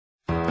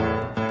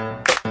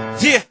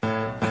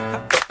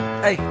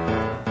Hey,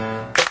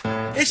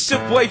 it's your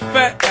boy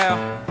Fat Al.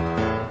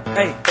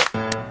 Hey,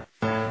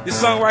 this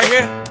song right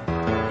here, you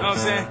know what I'm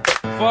saying?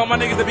 For all my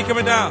niggas that be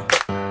coming down.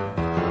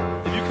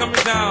 If you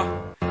coming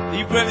down and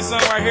you play this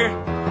song right here,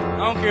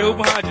 I don't care who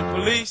behind you,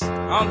 police,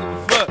 I don't give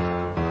a fuck.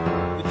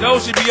 The door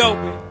should be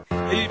open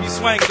and you be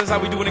swinging, that's how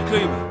we do it in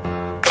Cleveland.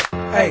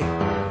 Hey,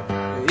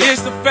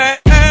 it's the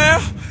Fat Al,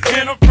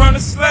 and I'm from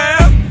the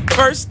slab.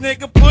 First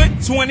nigga put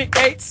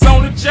 28s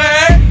on the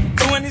jag,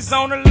 20s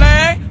on the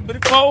leg,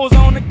 34s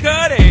on the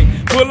cutty.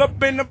 Pull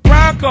up in the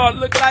brown car,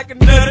 look like a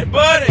nutty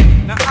buddy.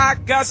 Now I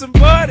got some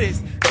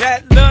buddies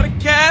that love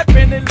the cap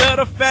and they love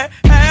the Fat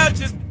Al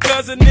just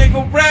because a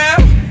nigga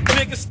rap.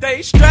 Niggas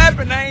stay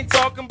strapping, I ain't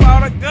talking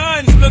about a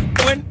guns. Look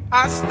when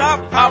I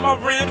stop, how my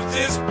rims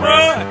just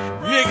run.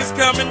 Niggas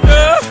coming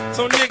up,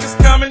 so niggas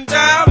coming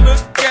down.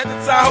 Look at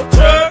the Tahoe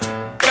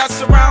truck, got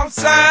surround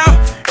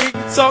sound. He be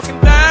talking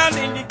down,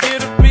 then you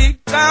get a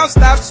beat down.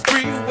 Stop the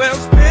street well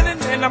spinning,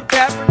 and I'm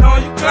capping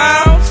on you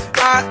clowns.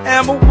 I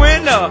am a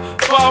winner,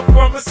 far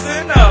from a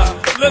sinner.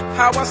 Look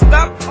how I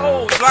stop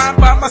hoes, blind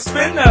by my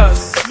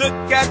spinners. Look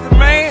at the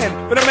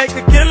man, but I make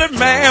a killer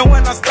man.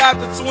 When I stop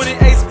the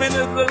 28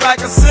 spinners, look like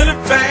a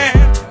ceiling fan.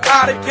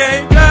 I done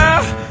came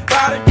down,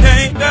 I done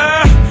came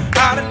down,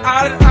 I done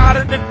came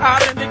down,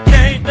 I done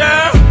came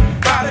down,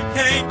 I done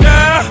came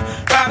down,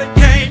 I done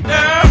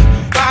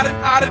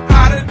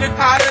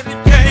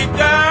came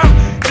down.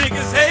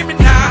 Niggas hate me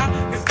now,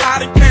 cause I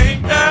done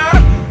came down,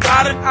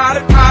 I done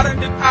came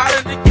down,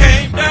 I done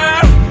came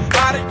down,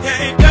 I done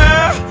came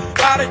down,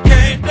 I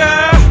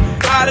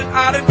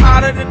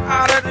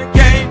done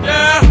came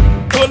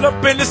down. Pull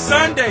up in the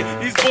Sunday,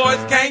 these boys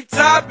can't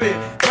top it.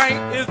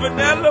 Paint is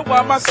vanilla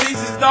while my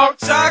seats is dark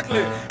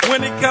chocolate.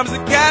 When it comes to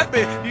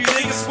capping, you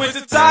niggas switch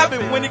the topic.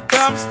 When it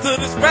comes to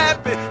this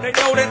rapping, they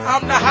know that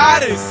I'm the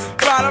hottest.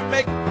 Try to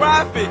make a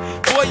profit,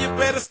 boy you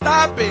better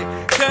stop it.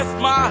 Cause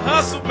my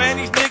hustle, man,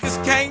 these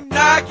niggas can't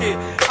knock it.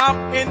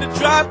 I'm in the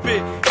drop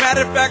it.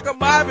 Matter of fact, I'm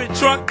mobbing.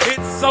 Trunk hit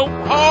so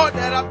hard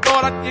that I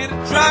thought I did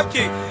a drop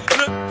kick.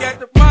 Look at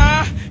the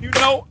mind, you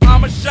know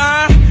I'ma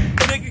shine.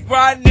 Nigga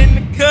riding in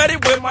the cutty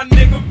with my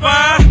nigga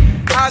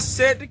Vine. I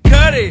said to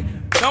cut it.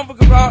 Don't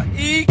forget about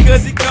E,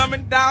 cause he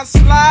coming down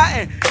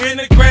sliding in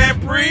the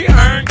Grand Prix.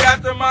 Earn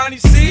got the money,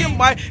 see him,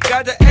 Mike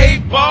got the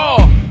 8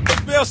 ball.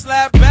 Spell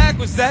slap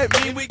backwards, that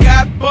mean we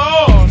got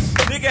balls.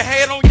 Nigga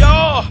hate on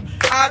y'all,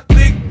 I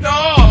think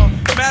no.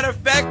 Matter of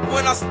fact,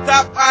 when I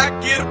stop, I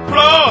get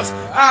applause.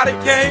 I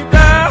done came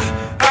down,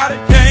 I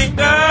done came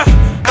down,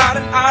 I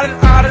done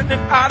came down,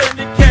 I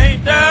done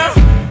came down,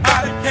 I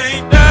done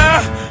came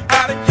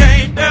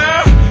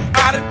down,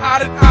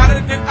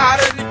 I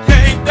done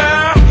came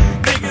down.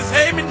 Niggas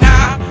hate me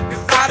now,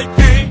 cause I done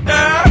came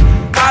down,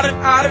 I done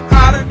came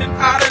down,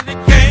 I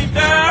done came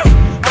down,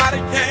 I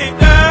done came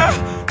down,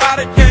 I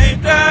done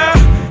came down,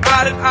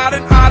 I done came down,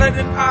 I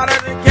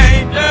done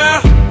came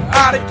down,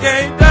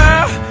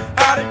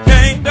 I done came down, I done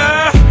came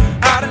down,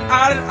 I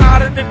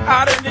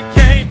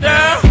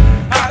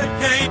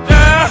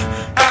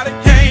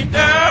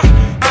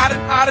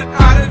done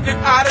came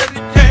down, I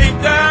done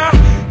came down.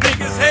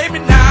 Niggas hate me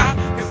now,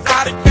 cause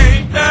I done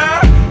came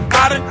down,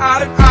 I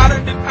done came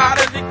down, I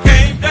done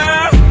came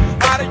down,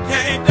 I done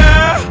came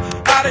down,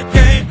 I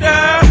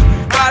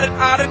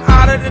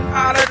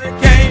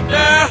done came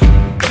down.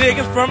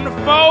 Niggas from the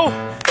 4,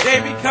 they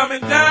be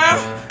coming down.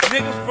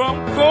 Niggas from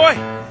Coy,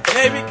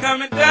 they be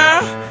coming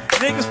down.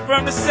 Niggas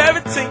from the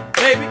 17,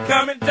 they be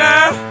coming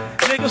down.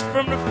 Niggas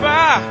from the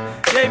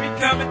 5, they be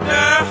coming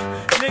down.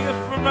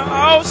 Niggas from the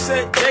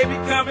Offset, they be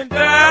coming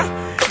down.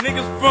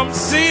 Niggas from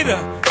Cedar,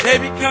 they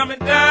be coming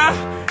down.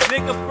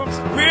 Niggas from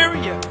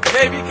Superior,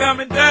 they be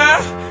coming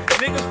down.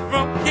 Niggas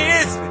from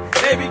Kingston,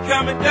 they be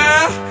coming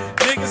down.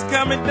 Niggas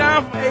coming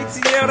down from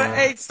ATL to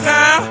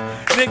H-Town.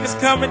 Niggas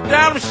coming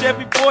down, the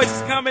Chevy boys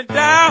is coming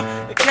down.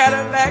 The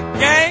Cadillac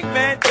gang,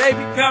 man, they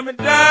be coming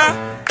down.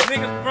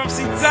 Niggas from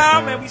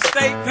C-Town, man, we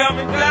stay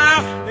coming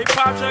down. They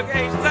pop truck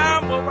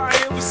H-Town, but right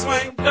here we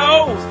swing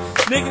those.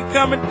 Nigga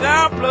coming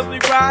down, plus we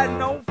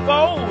riding on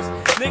foes.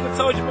 Nigga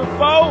told you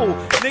before,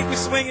 nigga we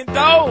swinging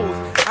those.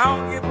 I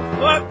don't give a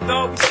fuck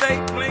though, we stay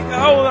blinking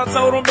hoes. I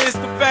told them it's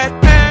the Fat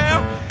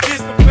Al,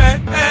 it's the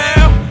Fat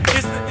Al,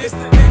 it's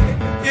the